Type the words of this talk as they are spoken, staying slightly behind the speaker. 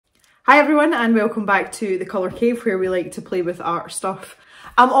Hi everyone and welcome back to the Colour Cave, where we like to play with art stuff.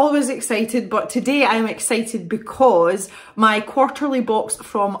 I'm always excited, but today I'm excited because my quarterly box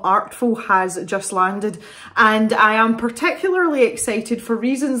from Artful has just landed, and I am particularly excited for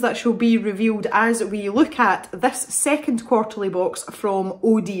reasons that shall be revealed as we look at this second quarterly box from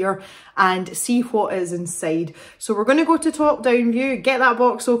Oh Dear and see what is inside. So we're going to go to top down view, get that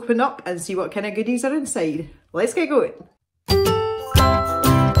box open up and see what kind of goodies are inside. Let's get going.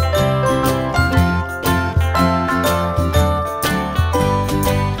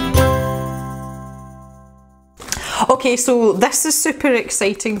 Okay, so this is super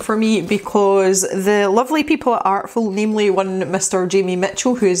exciting for me because the lovely people at Artful, namely one Mr. Jamie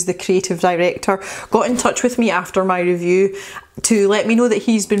Mitchell, who is the creative director, got in touch with me after my review to let me know that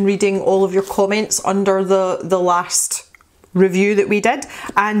he's been reading all of your comments under the last review that we did,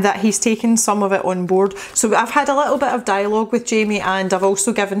 and that he's taken some of it on board. So I've had a little bit of dialogue with Jamie, and I've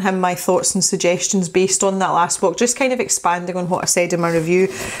also given him my thoughts and suggestions based on that last book, just kind of expanding on what I said in my review.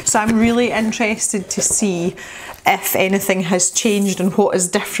 So I'm really interested to see if anything has changed and what is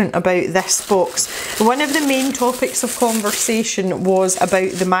different about this box. One of the main topics of conversation was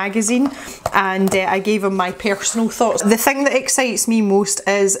about the magazine, and I gave him my personal thoughts. The thing that excites me most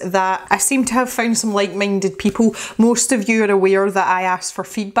is that I seem to have found some like-minded people. Most of you are aware that I ask for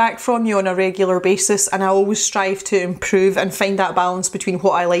feedback from you on a regular basis, and I always strive to improve and find that balance between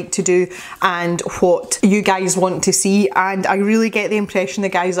what I like to do and what you guys want to see. And I really get the impression the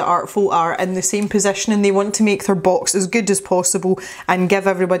guys at Artful are in the same position, and they want to make their box as good as possible and give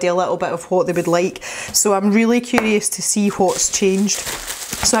everybody a little bit of what they would like. So I'm really curious to see what's changed.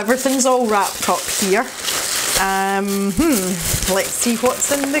 So everything's all wrapped up here. Let's see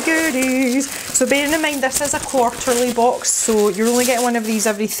what's in the goodies. So bearing in mind this is a quarterly box, so you're only getting one of these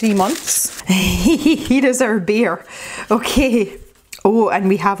every 3 months. Here is our bear. Okay. Oh, and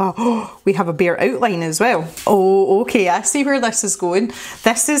we have a bear outline as well. Oh, okay, I see where this is going.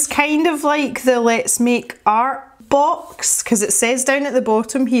 This is kind of like the Let's Make Art box, because it says down at the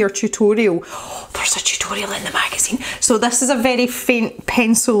bottom here, tutorial. Oh, there's a tutorial in the magazine. So this is a very faint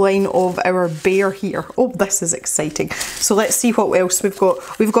pencil line of our bear here. Oh, this is exciting. So let's see what else we've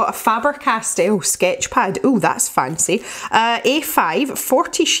got. We've got a Faber-Castell sketch pad. Oh, that's fancy. A5,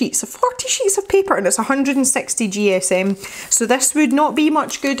 40 sheets of paper, and it's 160 GSM. So this would not be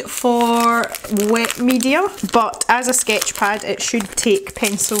much good for wet media, but as a sketch pad it should take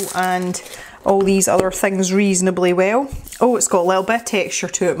pencil and all these other things reasonably well. Oh, it's got a little bit of texture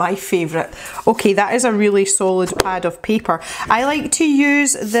to it, my favourite. Okay, that is a really solid pad of paper. I like to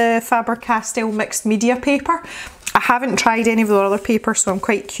use the Faber-Castell mixed media paper. I haven't tried any of the other paper, so I'm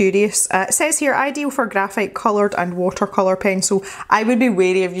quite curious. It says here, ideal for graphite coloured and watercolour pencil. I would be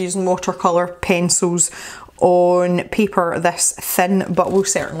wary of using watercolour pencils on paper this thin, but we'll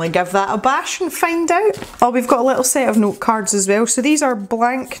certainly give that a bash and find out. Oh, we've got a little set of note cards as well. So these are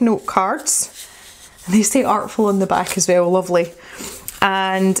blank note cards. They say Artful on the back as well, lovely.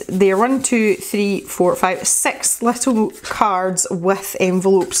 And they're 1, 2, 3, 4, 5, 6 little cards with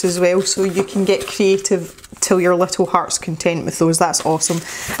envelopes as well, so you can get creative till your little heart's content with those. That's awesome.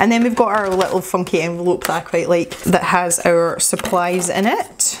 And then we've got our little funky envelope that I quite like that has our supplies in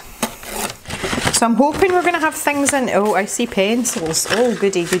it. So I'm hoping we're going to have things in. Oh, I see pencils. Oh,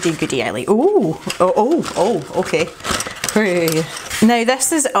 goody, goody, goody. I like. Oh, okay. Hey. Now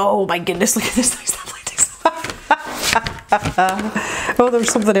this is, oh my goodness, look at this nice oh,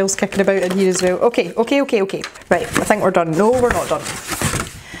 there's something else kicking about in here as well. Okay. Right, I think we're done. No, we're not done.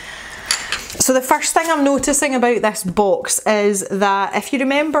 So the first thing I'm noticing about this box is that if you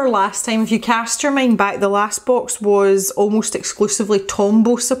remember last time, if you cast your mind back, the last box was almost exclusively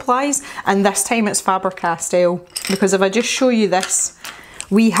Tombow supplies, and this time it's Faber-Castell. Because if I just show you this,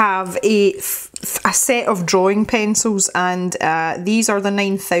 we have a set of drawing pencils, and these are the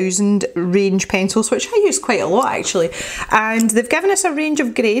 9000 range pencils, which I use quite a lot actually. And they've given us a range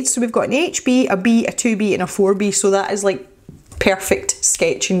of grades, so we've got an HB, a B, a 2B and a 4B, so that is like perfect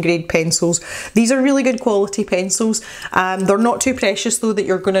sketching grade pencils. These are really good quality pencils. They're not too precious though that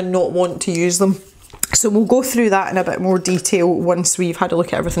you're going to not want to use them. So we'll go through that in a bit more detail once we've had a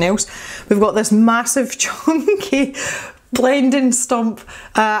look at everything else. We've got this massive chunky blending stump.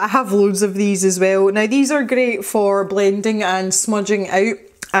 I have loads of these as well. Now these are great for blending and smudging out,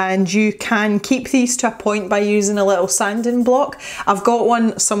 and you can keep these to a point by using a little sanding block. I've got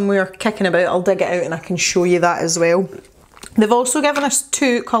one somewhere kicking about. I'll dig it out and I can show you that as well. They've also given us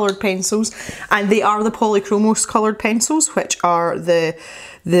 2 coloured pencils, and they are the Polychromos coloured pencils, which are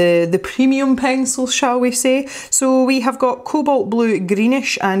the premium pencils, shall we say. So we have got cobalt blue,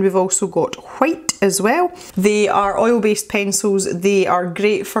 greenish, and we've also got white as well. They are oil-based pencils. They are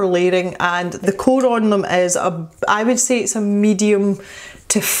great for layering, and the core on them is I would say it's a medium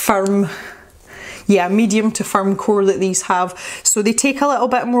to firm. Yeah, medium to firm core that these have. So they take a little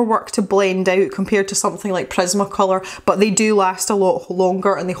bit more work to blend out compared to something like Prismacolor, but they do last a lot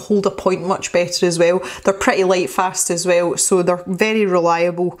longer and they hold a point much better as well. They're pretty light fast as well, so they're very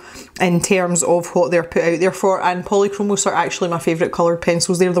reliable in terms of what they're put out there for, and Polychromos are actually my favourite coloured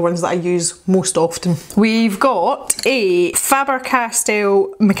pencils. They're the ones that I use most often. We've got a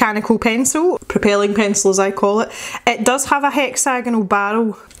Faber-Castell mechanical pencil, propelling pencil as I call it. It does have a hexagonal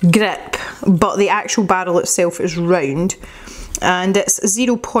barrel grip, but the actual barrel itself is round, and it's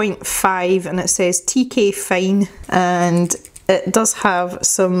 0.5 and it says TK fine, and it does have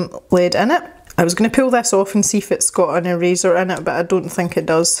some lead in it. I was going to pull this off and see if it's got an eraser in it, but I don't think it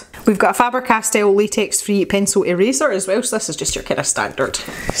does. We've got a Faber-Castell latex free pencil eraser as well, so this is just your kind of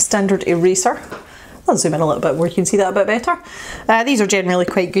standard eraser. I'll zoom in a little bit more, you can see that a bit better. These are generally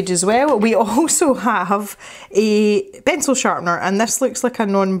quite good as well. We also have a pencil sharpener, and this looks like a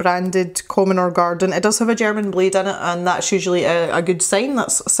non-branded Common or Garden. It does have a German blade in it, and that's usually a good sign.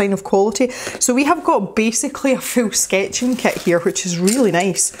 That's a sign of quality. So we have got basically a full sketching kit here, which is really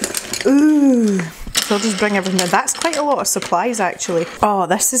nice. Ooh. So I'll just bring everything in. That's quite a lot of supplies actually. Oh,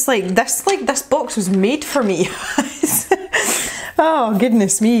 this box was made for me. Oh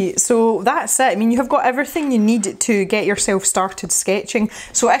goodness me. So that's it. I mean, you have got everything you need to get yourself started sketching.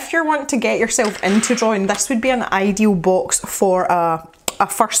 So if you're wanting to get yourself into drawing, this would be an ideal box for a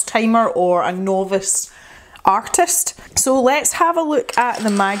first timer or a novice artist. So let's have a look at the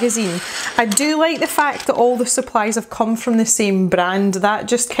magazine. I do like the fact that all the supplies have come from the same brand. That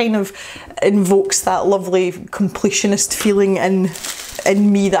just kind of invokes that lovely completionist feeling in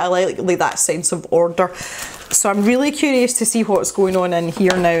me that I like that sense of order. So I'm really curious to see what's going on in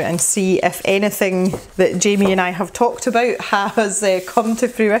here now and see if anything that Jamie and I have talked about has come to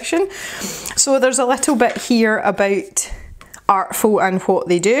fruition. So there's a little bit here about Artful and what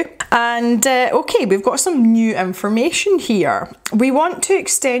they do. And okay, we've got some new information here. We want to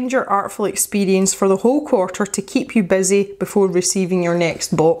extend your Artful experience for the whole quarter to keep you busy before receiving your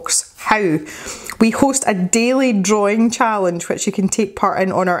next box. How? We host a daily drawing challenge which you can take part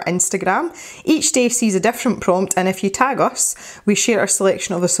in on our Instagram. Each day sees a different prompt, and if you tag us, we share a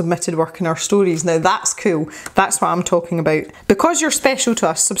selection of the submitted work in our stories. Now that's cool. That's what I'm talking about. Because you're special to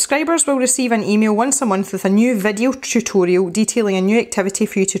us, subscribers will receive an email once a month with a new video tutorial detailing a new activity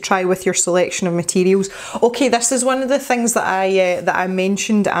for you to try with your selection of materials. Okay, this is one of the things that I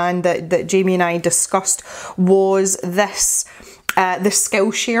mentioned and that Jamie and I discussed was this. The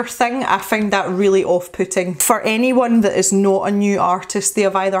Skillshare thing. I found that really off-putting. For anyone that is not a new artist, they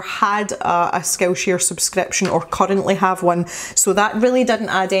have either had a Skillshare subscription or currently have one, so that really didn't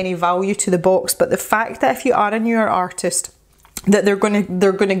add any value to the box. But the fact that if you are a newer artist, that they're gonna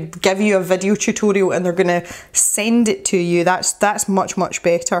give you a video tutorial and they're gonna send it to you, that's much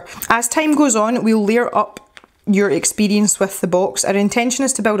better. As time goes on, we'll layer up your experience with the box. Our intention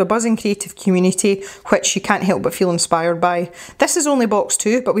is to build a buzzing creative community which you can't help but feel inspired by. This is only box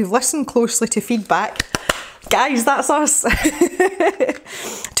 2, but we've listened closely to feedback. Guys, that's us.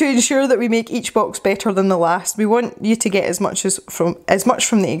 To ensure that we make each box better than the last. We want you to get as much from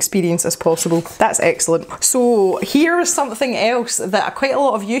the experience as possible. That's excellent. So here is something else that quite a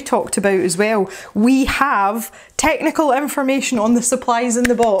lot of you talked about as well. We have technical information on the supplies in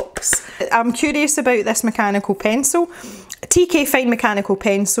the box. I'm curious about this mechanical pencil. TK Fine mechanical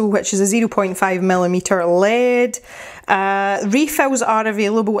pencil, which is a 0.5mm lead. Refills are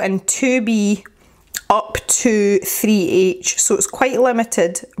available in 2B up to 3H, so it's quite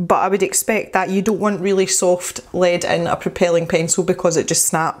limited, but I would expect that you don't want really soft lead in a propelling pencil because it just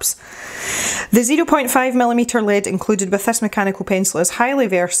snaps. The 0.5mm lead included with this mechanical pencil is highly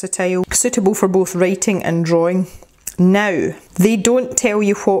versatile, suitable for both writing and drawing. Now, they don't tell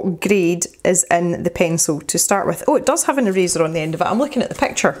you what grade is in the pencil to start with. Oh, it does have an eraser on the end of it. I'm looking at the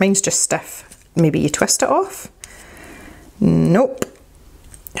picture. Mine's just stiff. Maybe you twist it off? Nope.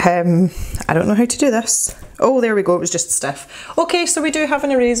 I don't know how to do this. Oh, there we go, it was just stiff. Okay, so we do have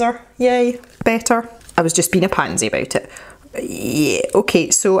an eraser. Yay, better. I was just being a pansy about it. Yeah, okay,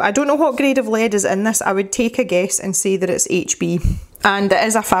 so I don't know what grade of lead is in this. I would take a guess and say that it's HB. And it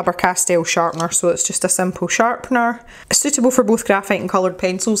is a Faber-Castell sharpener, so it's just a simple sharpener. Suitable for both graphite and coloured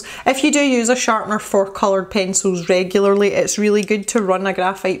pencils. If you do use a sharpener for coloured pencils regularly, it's really good to run a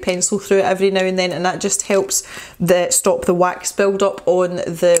graphite pencil through it every now and then, and that just helps stop the wax build up on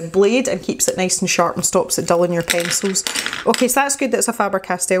the blade and keeps it nice and sharp and stops it dulling your pencils. Okay, so that's good that it's a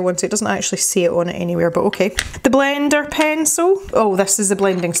Faber-Castell one, so it doesn't actually say it on it anywhere, but okay. The blender pencil. Oh, this is the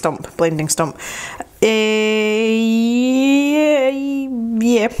blending stump.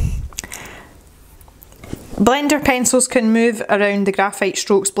 Yeah. Blender pencils can move around the graphite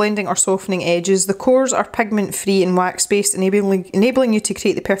strokes, blending or softening edges. The cores are pigment free and wax based, enabling you to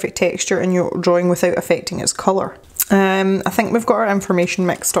create the perfect texture in your drawing without affecting its colour. I think we've got our information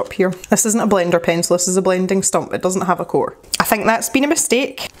mixed up here. This isn't a blender pencil, this is a blending stump. It doesn't have a core. I think that's been a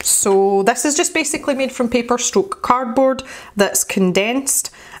mistake. So this is just basically made from paper stroke cardboard that's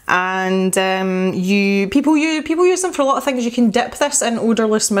condensed, and people use them for a lot of things. You can dip this in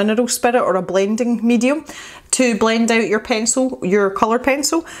odourless mineral spirit or a blending medium to blend out your pencil, your colour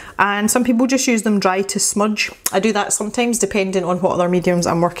pencil, and some people just use them dry to smudge. I do that sometimes depending on what other mediums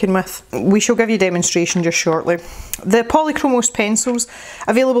I'm working with. We shall give you a demonstration just shortly. The Polychromos pencils,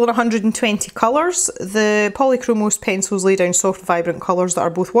 available in 120 colours. The Polychromos pencils lay down soft vibrant colours that are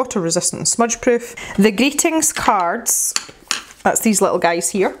both water resistant and smudge proof. The greetings cards, that's these little guys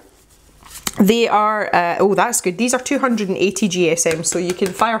here. They are, oh that's good, these are 280 GSM, so you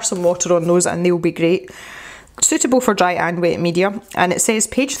can fire some water on those and they'll be great. Suitable for dry and wet media, and it says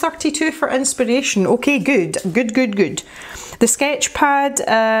page 32 for inspiration. Okay, good. The sketch pad,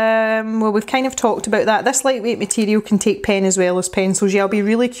 well, we've kind of talked about that. This lightweight material can take pen as well as pencils. Yeah, I'll be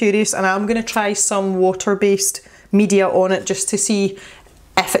really curious, and I'm going to try some water-based media on it just to see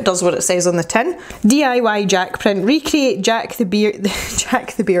if it does what it says on the tin. DIY Jack print. Recreate Jack the Bear.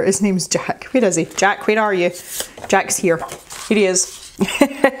 Jack the Bear, his name's Jack. Where is he? Jack, where are you? Jack's here. Here he is.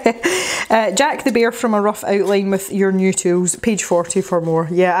 Jack the Bear from a rough outline with your new tools. Page 40 for more.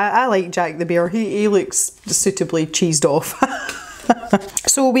 Yeah, I like Jack the Bear. He looks suitably cheesed off.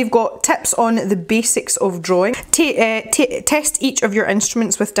 So we've got tips on the basics of drawing. Test each of your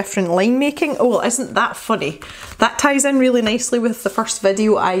instruments with different line making. Oh, well, isn't that funny? That ties in really nicely with the first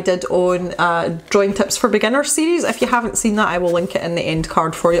video I did on drawing tips for beginners series. If you haven't seen that, I will link it in the end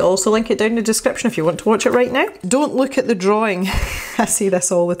card for you. I'll also link it down in the description if you want to watch it right now. Don't look at the drawing. I say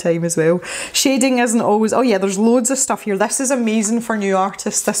this all the time as well. Shading isn't always, oh yeah, there's loads of stuff here. This is amazing for new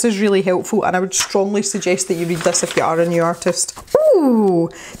artists. This is really helpful, and I would strongly suggest that you read this if you are a new artist. Ooh,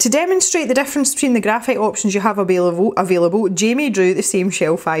 to demonstrate the difference between the graphite options you have available, Jamie drew the same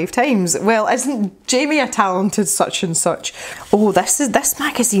shell 5 times. Well, isn't Jamie a talented such and such? Oh, this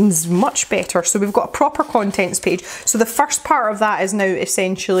magazine's much better. So we've got a proper contents page. So the first part of that is now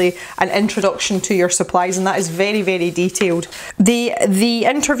essentially an introduction to your supplies, and that is very, very detailed. The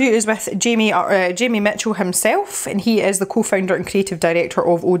interview is with Jamie Mitchell himself, and he is the co-founder and creative director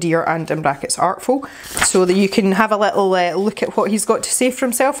of Oh Dear and in brackets Artful, so that you can have a little look at what he's got to say for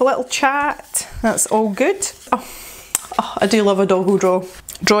himself, a little chat. That's all good. Oh, I do love a doggo draw.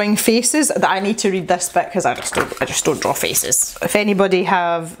 Drawing faces. That I need to read this bit because I just don't draw faces. If any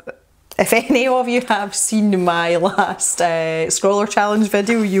of you have seen my last scroller challenge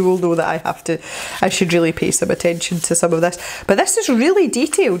video, you will know that I should really pay some attention to some of this. But this is really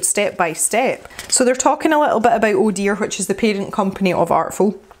detailed step by step. So they're talking a little bit about Oh Dear, which is the parent company of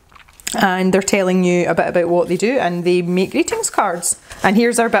Artful. And they're telling you a bit about what they do, and they make greetings cards. And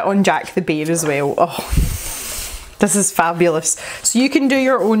here's our bit on Jack the Bear as well. Oh, this is fabulous. So you can do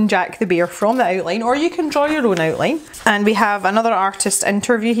your own Jack the Bear from the outline, or you can draw your own outline. And we have another artist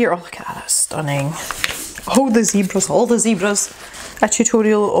interview here. Oh, look at that, that's stunning. All the zebras, all the zebras. A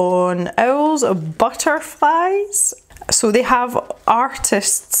tutorial on owls, butterflies. So they have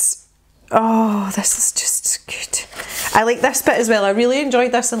artists. Oh, this is just good. I like this bit as well. I really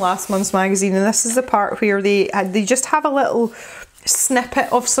enjoyed this in last month's magazine, and this is the part where they just have a little snippet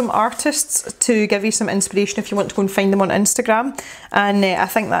of some artists to give you some inspiration if you want to go and find them on Instagram. And I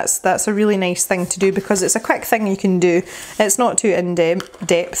think that's a really nice thing to do because it's a quick thing you can do. It's not too in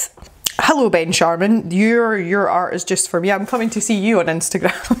depth. Hello Ben Sharman, your art is just for me. I'm coming to see you on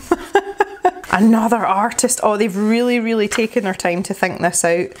Instagram. Another artist. Oh, they've really taken their time to think this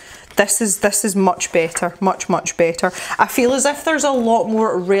out. This is much better, much better. I feel as if there's a lot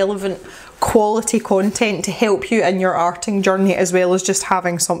more relevant quality content to help you in your arting journey, as well as just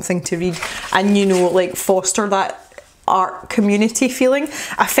having something to read and, you know, like foster that art community feeling.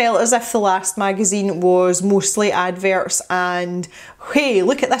 I felt as if the last magazine was mostly adverts and hey,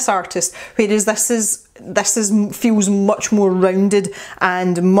 look at this artist, whereas this feels much more rounded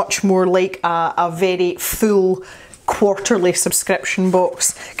and much more like a very full quarterly subscription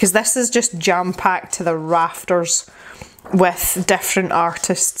box, because this is just jam-packed to the rafters with different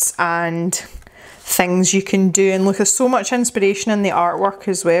artists and things you can do, and look, there's so much inspiration in the artwork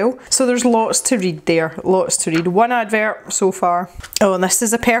as well. So there's lots to read there, lots to read. One advert so far. Oh, and this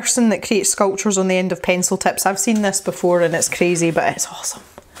is a person that creates sculptures on the end of pencil tips. I've seen this before and it's crazy, but it's awesome.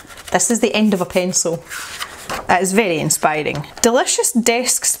 This is the end of a pencil. That is very inspiring. Delicious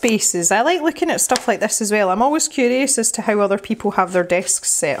desk spaces. I like looking at stuff like this as well. I'm always curious as to how other people have their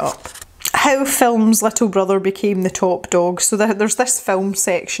desks set up. How film's little brother became the top dog. So there's this film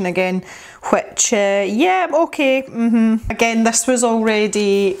section again, which yeah, okay. Again, this was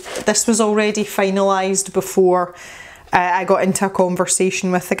already finalised before I got into a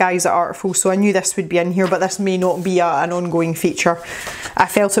conversation with the guys at Artful, so I knew this would be in here, but this may not be an ongoing feature. I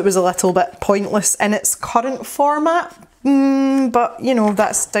felt it was a little bit pointless in its current format. But you know,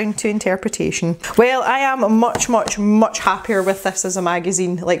 that's down to interpretation. Well, I am much happier with this as a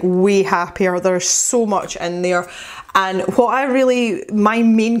magazine, like way happier. There's so much in there, and my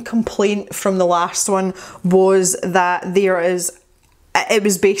main complaint from the last one was that it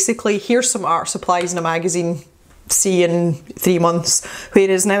was basically, here's some art supplies in a magazine, see in 3 months,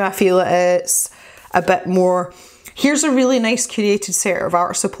 whereas now I feel it's a bit more, here's a really nice curated set of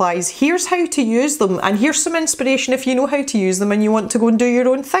art supplies, here's how to use them, and here's some inspiration if you know how to use them and you want to go and do your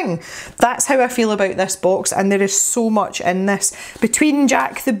own thing. That's how I feel about this box, and there is so much in this. Between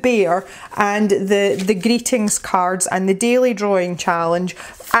Jack the Bear and the greetings cards and the daily drawing challenge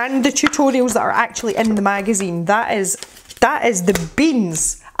and the tutorials that are actually in the magazine, that is the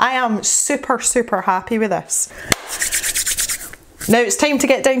beans. I am super happy with this. Now it's time to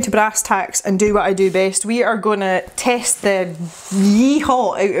get down to brass tacks and do what I do best. We are going to test the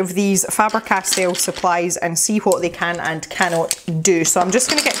yeehaw out of these Faber-Castell supplies and see what they can and cannot do. So I'm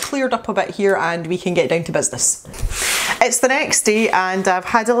just going to get cleared up a bit here and we can get down to business. It's the next day and I've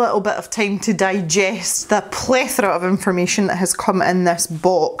had a little bit of time to digest the plethora of information that has come in this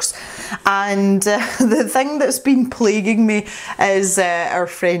box. And the thing that's been plaguing me is our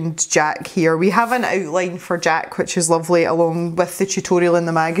friend Jack here. We have an outline for Jack, which is lovely, along with the tutorial in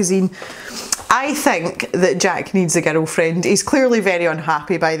the magazine. I think that Jack needs a girlfriend. He's clearly very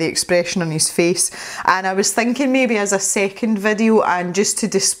unhappy by the expression on his face, and I was thinking maybe as a second video, and just to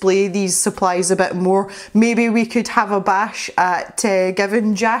display these supplies a bit more, maybe we could have a bash at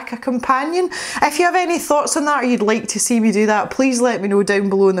giving Jack a companion. If you have any thoughts on that or you'd like to see me do that, please let me know down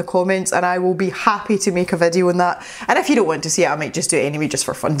below in the comments and I will be happy to make a video on that. And if you don't want to see it, I might just do it anyway just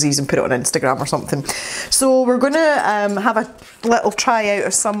for funsies and put it on Instagram or something. So we're going to have a little try out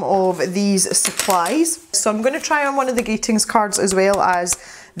of some of these supplies. So I'm going to try on one of the greetings cards as well as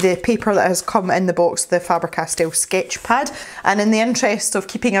the paper that has come in the box, the Faber-Castell sketch pad. And in the interest of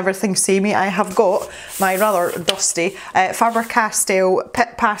keeping everything samey, I have got my rather dusty Faber-Castell Pit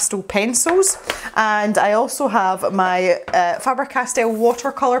Pastel pencils, and I also have my Faber-Castell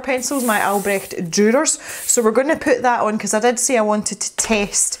watercolour pencils, my Albrecht Dürers. So we're going to put that on because I did say I wanted to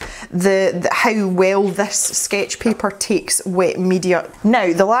test how well this sketch paper takes wet media.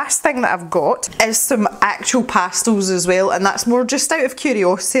 Now the last thing that I've got is some actual pastels as well, and that's more just out of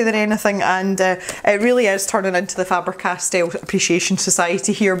curiosity than anything, and it really is turning into the Faber-Castell Appreciation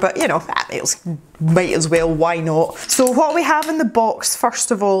Society here, but you know, might as well, why not? So what we have in the box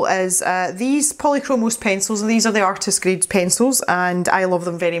first of all is these Polychromos pencils, and these are the artist grade pencils, and I love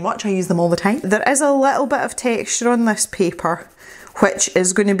them very much. I use them all the time. There is a little bit of texture on this paper, which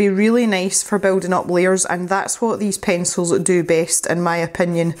is going to be really nice for building up layers, and that's what these pencils do best in my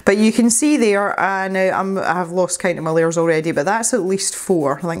opinion. But you can see there, now I've lost count of my layers already, but that's at least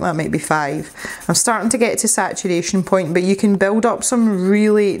 4, I think that might be 5. I'm starting to get to saturation point, but you can build up some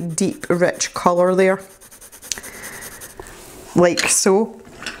really deep rich colour there, like so.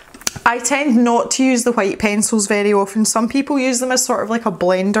 I tend not to use the white pencils very often. Some people use them as sort of like a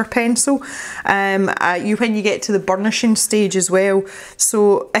blender pencil when you get to the burnishing stage as well.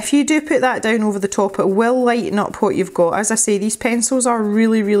 So if you do put that down over the top, it will lighten up what you've got. As I say, these pencils are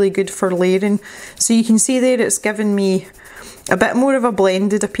really good for layering. So you can see there it's given me a bit more of a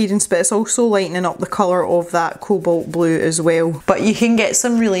blended appearance, but it's also lightening up the colour of that cobalt blue as well. But you can get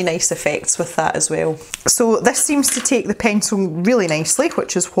some really nice effects with that as well. So this seems to take the pencil really nicely,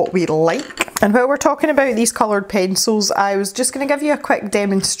 which is what we like. And while we're talking about these coloured pencils, I was just going to give you a quick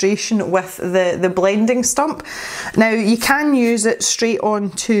demonstration with the blending stump. Now you can use it straight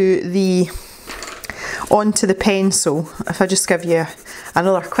onto the pencil. If I just give you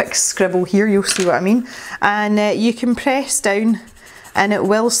another quick scribble here, you'll see what I mean. And you can press down and it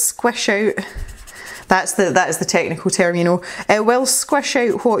will squish out That is the technical term, you know. It will squish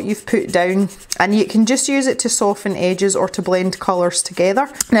out what you've put down, and you can just use it to soften edges or to blend colours together.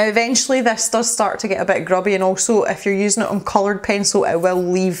 Now eventually this does start to get a bit grubby, and also if you're using it on coloured pencil it will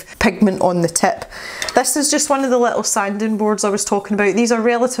leave pigment on the tip. This is just one of the little sanding boards I was talking about. These are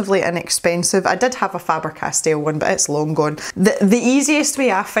relatively inexpensive. I did have a Faber-Castell one, but it's long gone. The easiest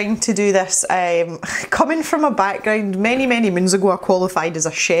way I find to do this, coming from a background, many moons ago I qualified as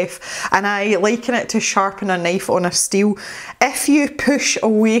a chef, and I liken it to sharpen a knife on a steel. If you push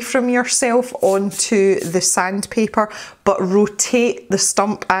away from yourself onto the sandpaper but rotate the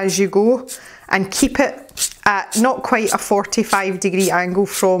stump as you go and keep it at not quite a 45-degree angle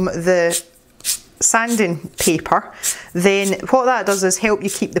from the sanding paper, then what that does is help you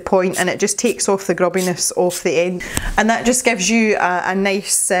keep the point, and it just takes off the grubbiness off the end, and that just gives you a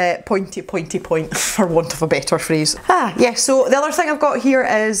nice pointy point, for want of a better phrase. Yeah, so the other thing I've got here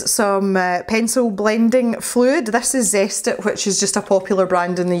is some pencil blending fluid. This is Zest It, which is just a popular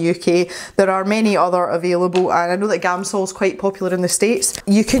brand in the UK. There are many other available, and I know that Gamsol is quite popular in the States.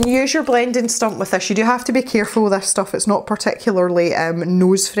 You can use your blending stump with this. You do have to be careful with this stuff. It's not particularly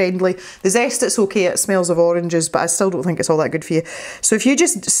nose friendly. The Zest It's okay, it smells of oranges, but I still don't think it's all that good for you. So if you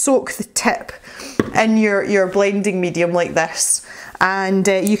just soak the tip in your blending medium like this, and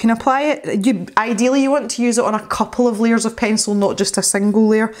you can apply it, ideally you want to use it on a couple of layers of pencil, not just a single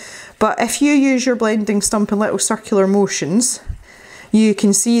layer. But if you use your blending stump in little circular motions, you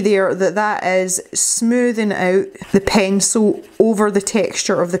can see there that that is smoothing out the pencil over the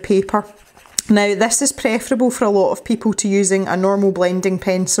texture of the paper. Now this is preferable for a lot of people to using a normal blending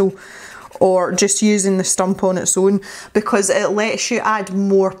pencil or just using the stump on its own, because it lets you add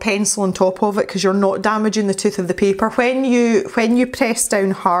more pencil on top of it because you're not damaging the tooth of the paper. When you press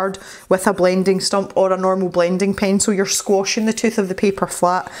down hard with a blending stump or a normal blending pencil, you're squashing the tooth of the paper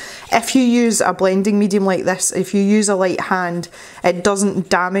flat. If you use a blending medium like this, if you use a light hand, it doesn't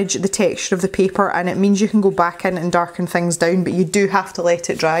damage the texture of the paper, and it means you can go back in and darken things down, but you do have to let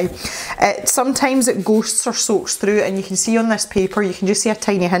it dry. Sometimes it ghosts or soaks through, and you can see on this paper, you can just see a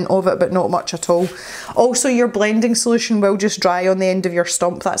tiny hint of it, but not much at all. Also, your blending solution will just dry on the end of your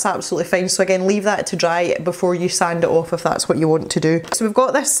stump. That's absolutely fine. So again, leave that to dry before you sand it off if that's what you want to do. So we've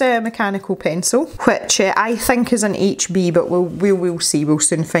got this mechanical pencil, which I think is an HB, but we'll see, we'll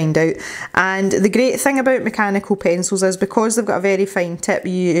soon find out. And the great thing about mechanical pencils is because they've got a very fine tip,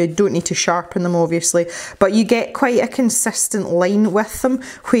 you don't need to sharpen them obviously, but you get quite a consistent line with them,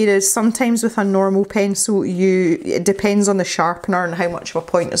 whereas sometimes with a normal pencil, it depends on the sharpener and how much of a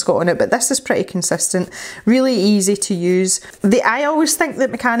point it's got on it, but this is pretty consistent, really easy to use. I always think that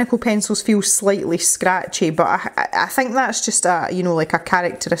mechanical pencils feel slightly scratchy, but I think that's just a, you know, like a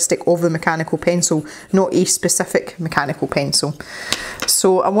characteristic of the mechanical pencil, not a specific mechanical pencil.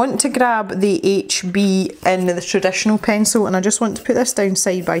 So I want to grab the HB in the traditional pencil, and I just want to put this down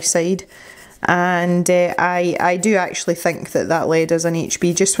side by side. And I do actually think that lead is an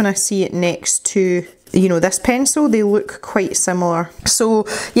HB. Just when I see it next to, you know, this pencil, they look quite similar. So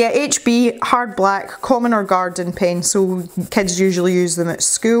yeah, HB, hard black, common or garden pencil. Kids usually use them at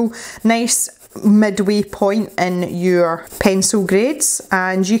school. Nice midway point in your pencil grades,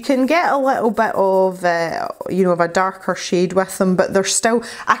 and you can get a little bit of you know, of a darker shade with them, but they're still,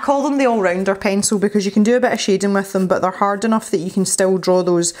 I call them the all-rounder pencil because you can do a bit of shading with them, but they're hard enough that you can still draw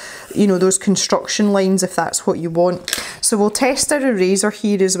those, you know, those construction lines if that's what you want. So we'll test our eraser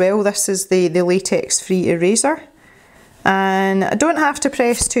here as well. This is the latex free eraser, and I don't have to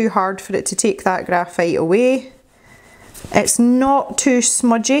press too hard for it to take that graphite away. It's not too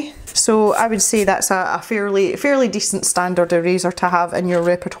smudgy, so I would say that's a fairly decent standard eraser to have in your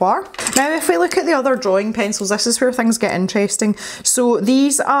repertoire. Now if we look at the other drawing pencils, this is where things get interesting. So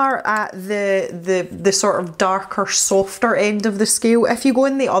these are at the sort of darker, softer end of the scale. If you go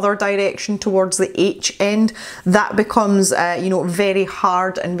in the other direction towards the H end, that becomes you know, very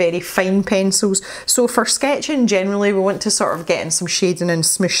hard and very fine pencils. So for sketching generally, we want to sort of get in some shading and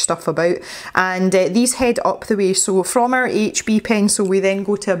smoosh stuff about, and these head up the way. So from our HB pencil we then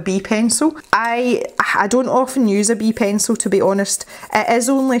go to a B pencil. I don't often use a B pencil, to be honest. It is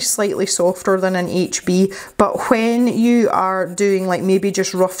only slightly softer than an HB, but when you are doing like maybe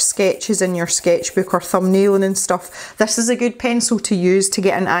just rough sketches in your sketchbook or thumbnailing and stuff, this is a good pencil to use to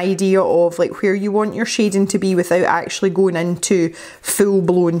get an idea of like where you want your shading to be without actually going into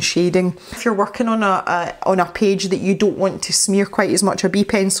full-blown shading. If you're working on a page that you don't want to smear quite as much, a B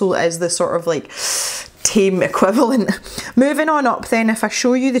pencil is the sort of like tame equivalent. Moving on up then, if I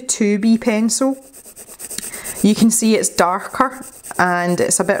show you the 2B pencil, you can see it's darker. and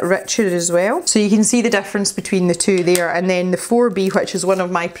it's a bit richer as well. So you can see the difference between the two there. And then the 4B, which is one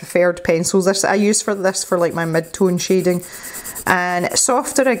of my preferred pencils. This I use for this for like my mid-tone shading. And it's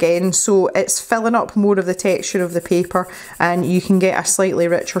softer again, so it's filling up more of the texture of the paper, and you can get a slightly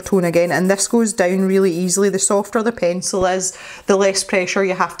richer tone again. And this goes down really easily. The softer the pencil is, the less pressure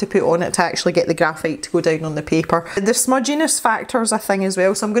you have to put on it to actually get the graphite to go down on the paper. The smudginess factor is a thing as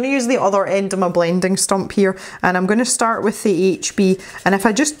well, so I'm going to use the other end of my blending stump here, and I'm going to start with the HB. And if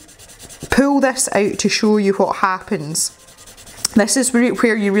I just pull this out to show you what happens, this is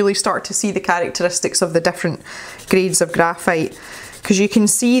where you really start to see the characteristics of the different grades of graphite, because you can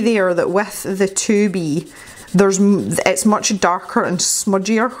see there that with the 2B, it's much darker and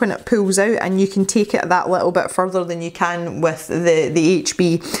smudgier when it pulls out, and you can take it that little bit further than you can with the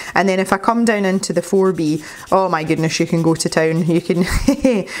HB. And then if I come down into the 4B, oh my goodness, you can go to town. You can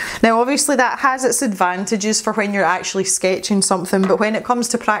now obviously that has its advantages for when you're actually sketching something, but when it comes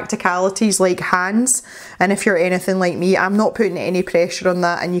to practicalities like hands, and if you're anything like me, I'm not putting any pressure on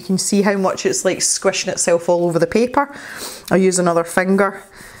that, and you can see how much it's like squishing itself all over the paper. I'll use another finger.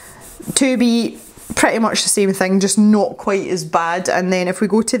 2B, pretty much the same thing, just not quite as bad. And then if we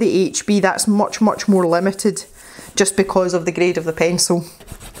go to the HB, that's much more limited just because of the grade of the pencil.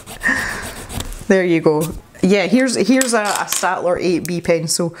 There you go. Yeah, here's a Staedtler 8B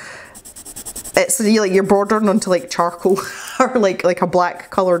pencil. It's like you're bordering onto like charcoal or like a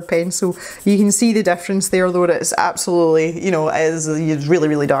black coloured pencil. You can see the difference there though, it's absolutely, you know, it is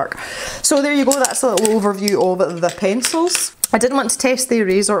really dark. So there you go, that's a little overview of the pencils. I didn't want to test the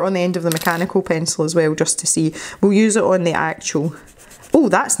eraser on the end of the mechanical pencil as well, just to see. We'll use it on the actual. Oh,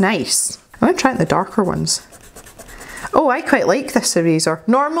 that's nice. I'm going to try the darker ones. Oh, I quite like this eraser.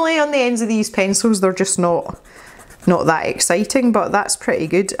 Normally on the ends of these pencils, they're just not that exciting, but that's pretty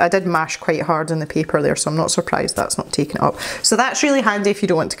good. I did mash quite hard on the paper there, so I'm not surprised that's not taking it up. So that's really handy if you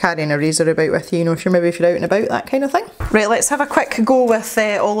don't want to carry an eraser about with you, you know, if you're out and about, that kind of thing. Right, let's have a quick go with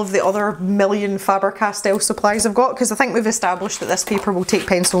all of the other million Faber-Castell supplies I've got, because I think we've established that this paper will take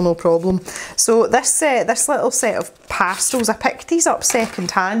pencil no problem. So this little set of pastels, I picked these up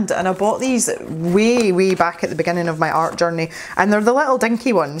second hand, and I bought these way back at the beginning of my art journey, and they're the little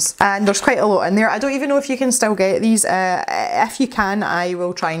dinky ones, and there's quite a lot in there. I don't even know if you can still get these. If you can, I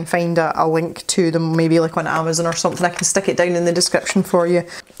will try and find a link to them, maybe like on Amazon or something. I can stick it down in the description for you.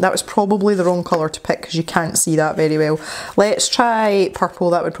 That was probably the wrong colour to pick because you can't see that very well. Let's try purple,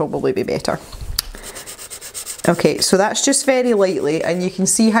 that would probably be better. Okay, so that's just very lightly, and you can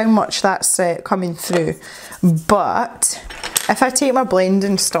see how much that's coming through. But if I take my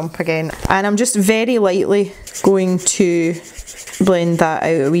blending stump again, and I'm just very lightly going to blend that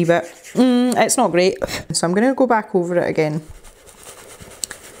out a wee bit. It's not great, so I'm going to go back over it again.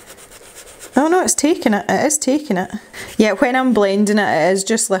 Oh no, it's taking it. It is taking it. Yeah, when I'm blending it, it is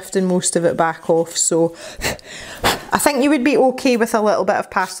just lifting most of it back off, so I think you would be okay with a little bit of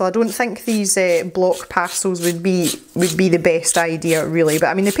pastel. I don't think these block pastels would be the best idea really, but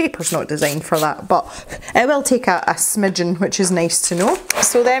I mean the paper's not designed for that, but it will take a smidgen, which is nice to know.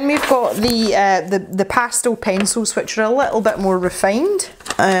 So then we've got the pastel pencils, which are a little bit more refined.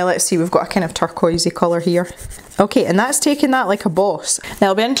 Let's see, we've got a kind of turquoisey colour here. Okay, and that's taking that like a boss.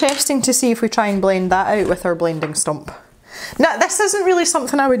 Now it'll be interesting to see if we try and blend that out with our blending stump. Now this isn't really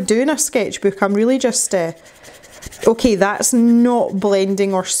something I would do in a sketchbook. I'm really just okay, that's not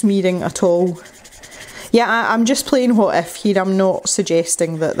blending or smearing at all. Yeah, I'm just playing what if here. I'm not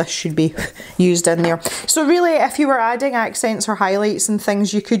suggesting that this should be used in there. So really, if you were adding accents or highlights and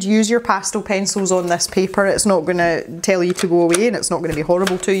things, you could use your pastel pencils on this paper. It's not going to tell you to go away, and it's not going to be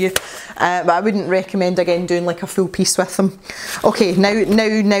horrible to you. But I wouldn't recommend, again, doing like a full piece with them. Okay,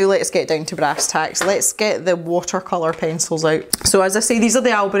 now let's get down to brass tacks. Let's get the watercolour pencils out. So as I say, these are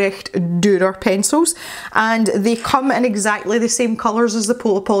the Albrecht Dürer pencils, and they come in exactly the same colours as the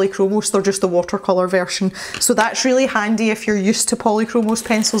Polychromos. They're just the watercolour version. So that's really handy if you're used to Polychromos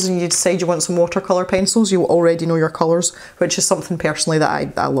pencils and you decide you want some watercolour pencils. You'll already know your colours, which is something personally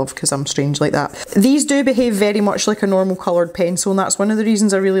that I love because I'm strange like that. These do behave very much like a normal coloured pencil, and that's one of the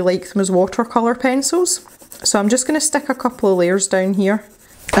reasons I really like them as watercolour pencils. So I'm just going to stick a couple of layers down here.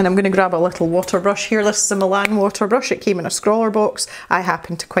 And I'm going to grab a little water brush here. This is a Milan water brush. It came in a scroller box. I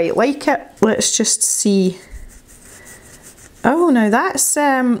happen to quite like it. Let's just see. Oh, now that's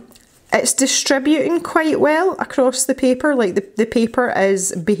it's distributing quite well across the paper, like the paper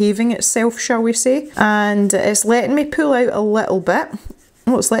is behaving itself, shall we say, and it's letting me pull out a little bit.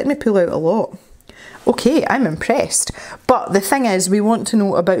 Oh, it's letting me pull out a lot. Okay, I'm impressed. But the thing is, we want to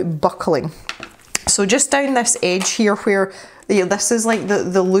know about buckling. So just down this edge here where, you know, this is like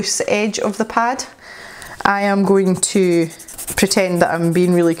the loose edge of the pad, I am going to pretend that I'm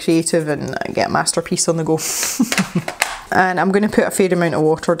being really creative and get a masterpiece on the go. And I'm going to put a fair amount of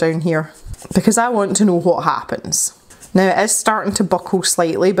water down here because I want to know what happens. Now it is starting to buckle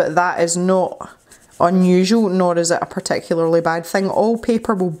slightly, but that is not unusual, nor is it a particularly bad thing. All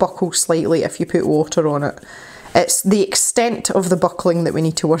paper will buckle slightly if you put water on it. It's the extent of the buckling that we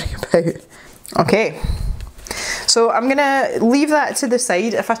need to worry about. Okay, so I'm gonna leave that to the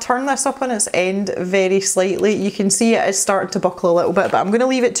side. If I turn this up on its end very slightly, you can see it is starting to buckle a little bit, but I'm gonna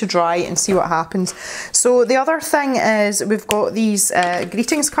leave it to dry and see what happens. So the other thing is we've got these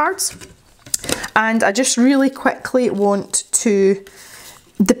greetings cards, and I just really quickly want to,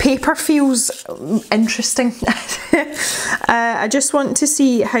 the paper feels interesting. I just want to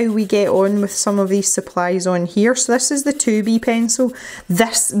see how we get on with some of these supplies on here. So this is the 2B pencil.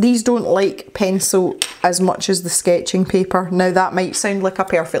 These don't like pencil as much as the sketching paper. Now that might sound like a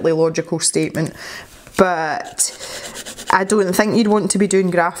perfectly logical statement, but I don't think you'd want to be doing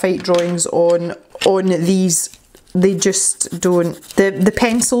graphite drawings on these. They just don't. The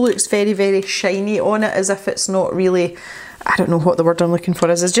pencil looks very, very shiny on it, as if it's not really, I don't know what the word I'm looking for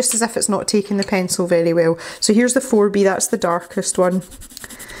is. It's just as if it's not taking the pencil very well. So here's the 4B, that's the darkest one.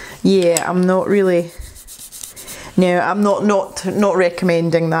 Yeah, I'm not really, no, I'm not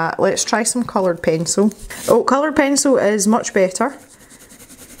recommending that. Let's try some coloured pencil. Oh, coloured pencil is much better.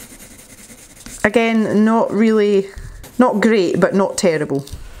 Again, not really, not great, but not terrible.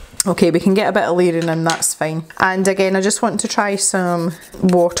 Okay, we can get a bit of layering in, that's fine. And again, I just want to try some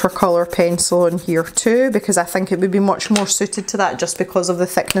watercolour pencil on here too, because I think it would be much more suited to that just because of the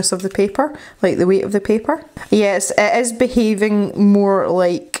thickness of the paper, like the weight of the paper. Yes, it is behaving more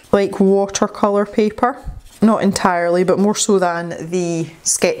like watercolour paper. Not entirely, but more so than the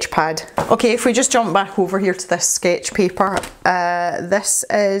sketch pad. Okay, if we just jump back over here to this sketch paper, this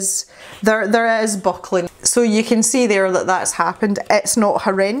is, there is buckling. So you can see there that that's happened. It's not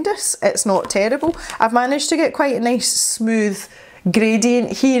horrendous, it's not terrible. I've managed to get quite a nice smooth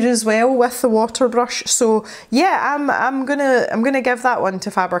gradient here as well with the water brush. So yeah, I'm gonna give that one to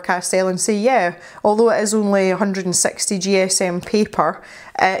Faber-Castell and say, yeah, although it is only 160 GSM paper,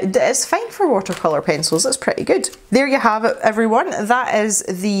 it's fine for watercolour pencils. It's pretty good. There you have it, everyone. That is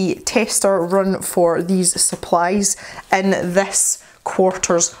the tester run for these supplies in this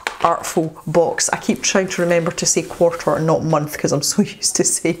quarters Artful box. I keep trying to remember to say quarter and not month because I'm so used to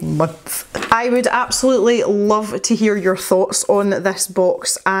saying month. I would absolutely love to hear your thoughts on this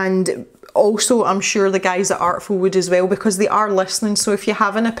box, and also I'm sure the guys at Artful would as well, because they are listening. So if you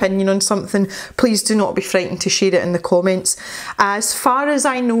have an opinion on something, please do not be frightened to share it in the comments. As far as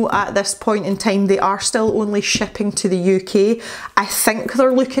I know at this point in time, they are still only shipping to the UK. I think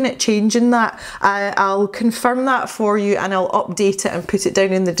they're looking at changing that. I'll confirm that for you and I'll update it and put it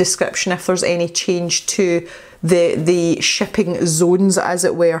down in the description if there's any change to the shipping zones, as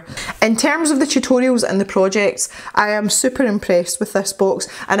it were. In terms of the tutorials and the projects, I am super impressed with this box,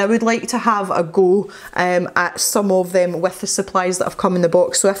 and I would like to have a go at some of them with the supplies that have come in the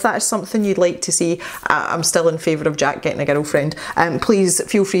box. So if that is something you'd like to see, I'm still in favour of Jack getting a girlfriend. Please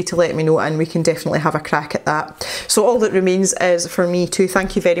feel free to let me know and we can definitely have a crack at that. So all that remains is for me to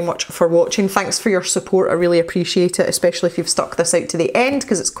thank you very much for watching. Thanks for your support, I really appreciate it, especially if you've stuck this out to the end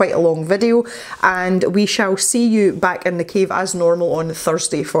because it's quite a long video, and we shall see you back in the cave as normal on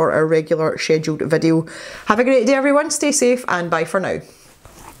Thursday for our regular scheduled video. Have a great day everyone, stay safe and bye for now.